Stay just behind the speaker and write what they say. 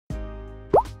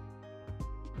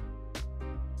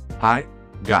Hi,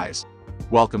 guys.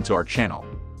 Welcome to our channel.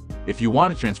 If you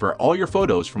want to transfer all your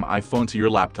photos from iPhone to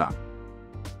your laptop,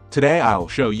 today I'll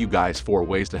show you guys 4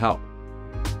 ways to help.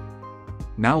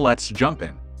 Now let's jump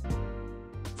in.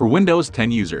 For Windows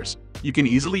 10 users, you can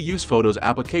easily use Photos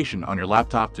application on your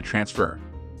laptop to transfer.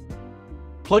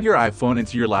 Plug your iPhone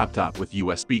into your laptop with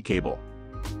USB cable.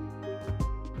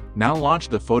 Now launch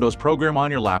the Photos program on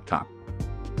your laptop.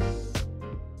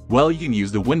 Well, you can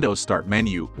use the Windows Start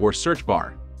menu or search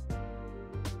bar.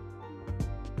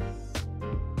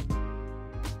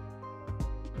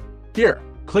 Here,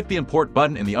 click the Import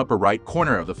button in the upper right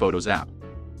corner of the Photos app.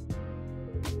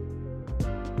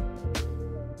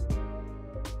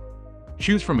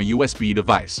 Choose from a USB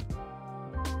device.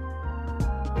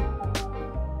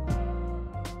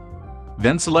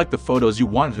 Then select the photos you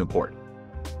want to import.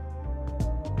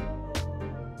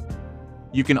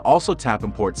 You can also tap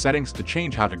Import Settings to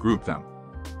change how to group them,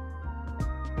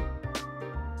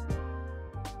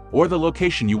 or the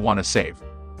location you want to save.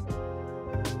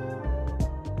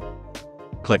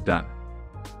 Click Done.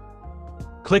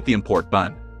 Click the Import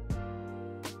button.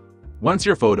 Once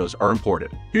your photos are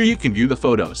imported, here you can view the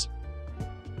photos.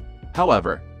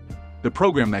 However, the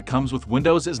program that comes with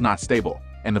Windows is not stable,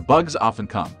 and the bugs often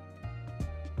come.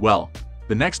 Well,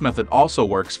 the next method also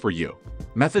works for you.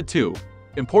 Method 2.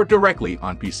 Import directly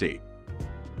on PC.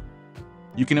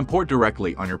 You can import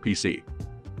directly on your PC.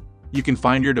 You can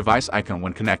find your device icon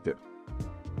when connected.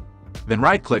 Then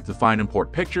right-click to find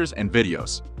Import Pictures and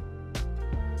Videos.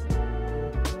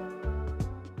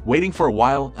 Waiting for a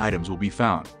while, items will be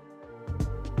found.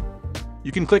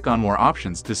 You can click on More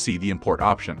Options to see the Import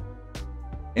option,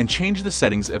 and change the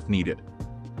settings if needed.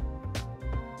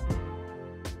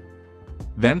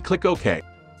 Then click OK.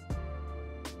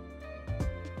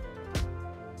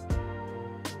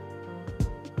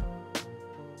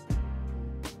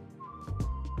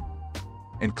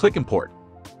 And click Import.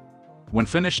 When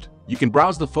finished, you can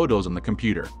browse the photos on the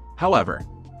computer. However,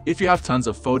 if you have tons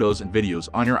of photos and videos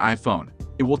on your iPhone,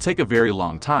 it will take a very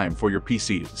long time for your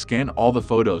PC to scan all the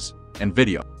photos and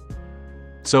video.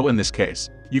 So in this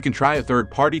case, you can try a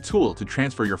third-party tool to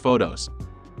transfer your photos.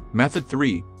 Method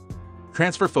 3.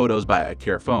 Transfer photos by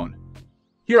iCareFone.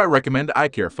 Here I recommend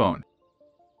iCareFone.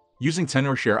 Using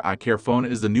TenorShare iCareFone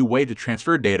is the new way to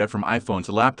transfer data from iPhone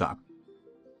to laptop.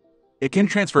 It can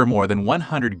transfer more than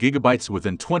 100 gigabytes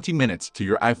within 20 minutes to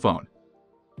your iPhone.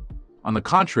 On the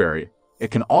contrary, it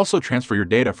can also transfer your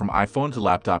data from iPhone to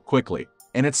laptop quickly,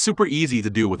 and it's super easy to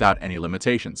do without any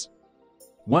limitations.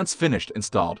 Once finished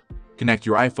installed, connect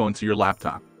your iPhone to your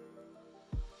laptop.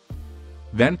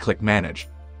 Then click Manage.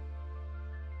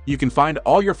 You can find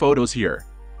all your photos here.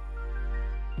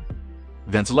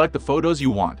 Then select the photos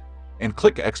you want and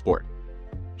click Export.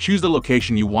 Choose the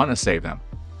location you want to save them.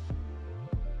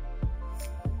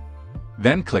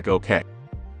 Then click OK.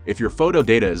 If your photo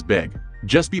data is big,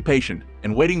 just be patient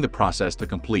and waiting the process to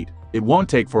complete. It won't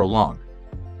take for long.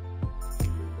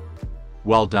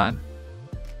 Well done.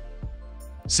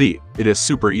 See, it is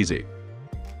super easy.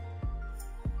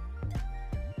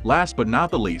 Last but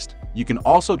not the least, you can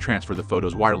also transfer the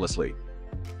photos wirelessly.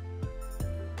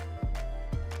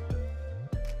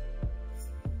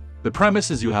 The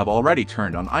premise is you have already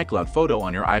turned on iCloud Photo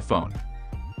on your iPhone.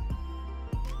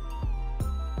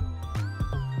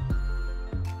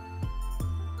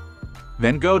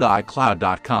 Then go to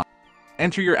iCloud.com,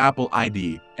 enter your Apple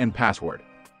ID and password.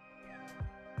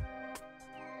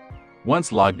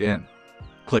 Once logged in,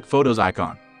 click Photos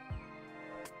icon.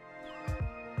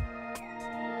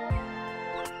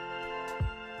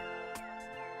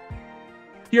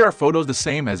 Here are photos the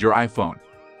same as your iPhone.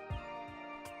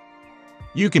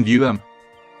 You can view them,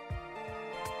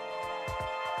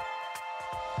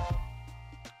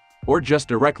 or just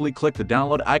directly click the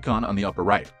download icon on the upper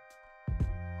right,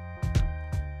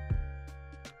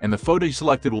 and the photo you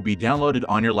selected will be downloaded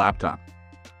on your laptop.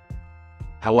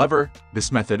 However,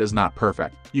 this method is not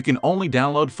perfect. You can only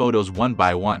download photos one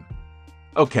by one.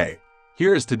 Okay,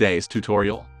 here is today's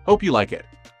tutorial. Hope you like it.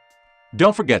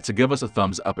 Don't forget to give us a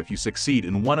thumbs up if you succeed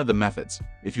in one of the methods.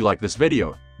 If you like this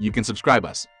video, you can subscribe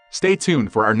us. Stay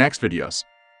tuned for our next videos.